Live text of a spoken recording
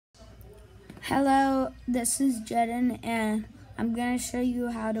Hello, this is Jedden, and I'm going to show you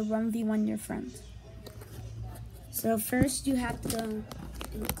how to 1v1 your friends. So first you have to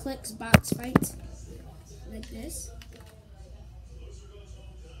click box fights like this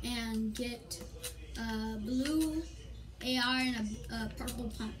and get a blue AR and a purple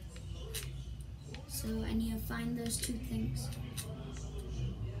pump. So I need to find those two things.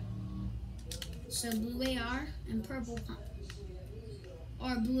 So blue AR and purple pump,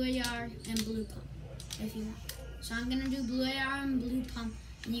 or blue AR and blue pump if you want. So I'm gonna do blue AR and blue pump,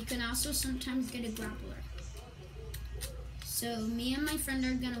 and you can also sometimes get a grappler. So me and my friend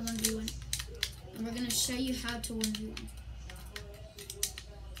are gonna 1v1, and we're gonna show you how to 1v1.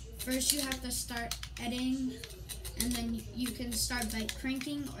 First you have to start editing, and then you can start by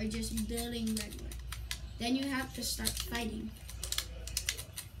cranking or just building regular. Then you have to start fighting.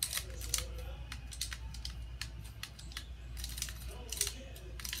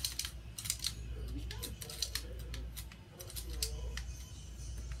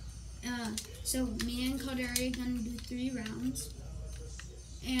 So me and Caldera are gonna do 3 rounds,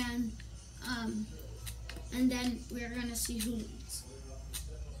 and then we're gonna see who wins.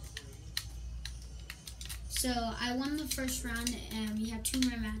 So I won the first round, and we have 2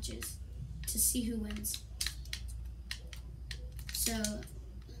 more matches to see who wins. So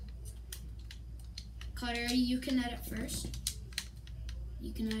Caldera, you can edit first.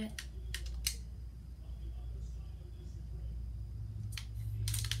 You can edit.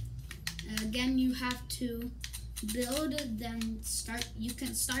 Again, you have to build, then start. You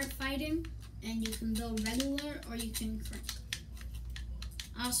can start fighting, and you can build regular, or you can crank.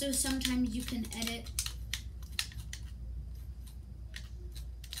 Also, sometimes you can edit.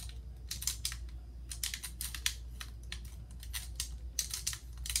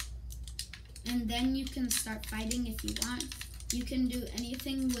 And then you can start fighting if you want. You can do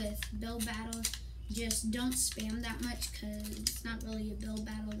anything with build battles. Just don't spam that much, because it's not really a build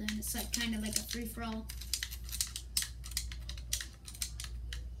battle then. It's like kind of like a free-for-all.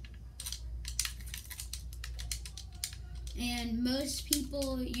 And most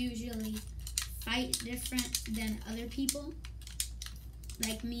people usually fight different than other people.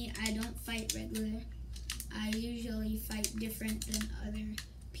 Like me, I don't fight regular. I usually fight different than other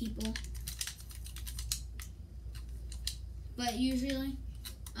people. But usually,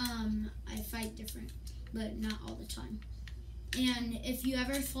 I fight different, but not all the time. And if you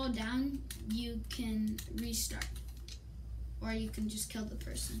ever fall down, you can restart, or you can just kill the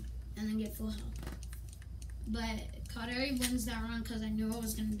person and then get full health. But Caldera wins that round because I knew I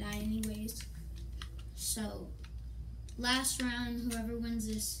was gonna die anyways. So last round, whoever wins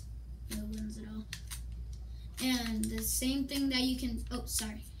this, wins it all. And the same thing that you can,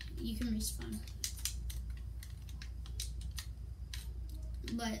 you can respawn.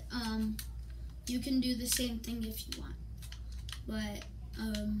 But you can do the same thing if you want. But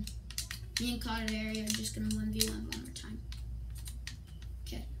me and Caldera are just gonna 1v1 one more time.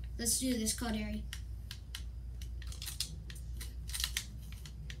 Okay, let's do this, Caldera.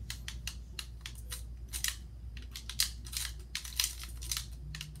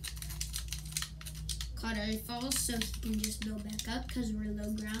 Caldera falls, so he can just build back up because we're low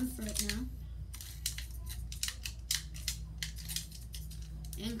ground for it now.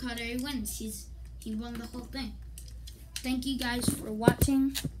 And Caldera wins. He won the whole thing. Thank you guys for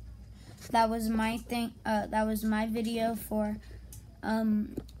watching. That was my thing. That was my video for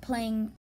playing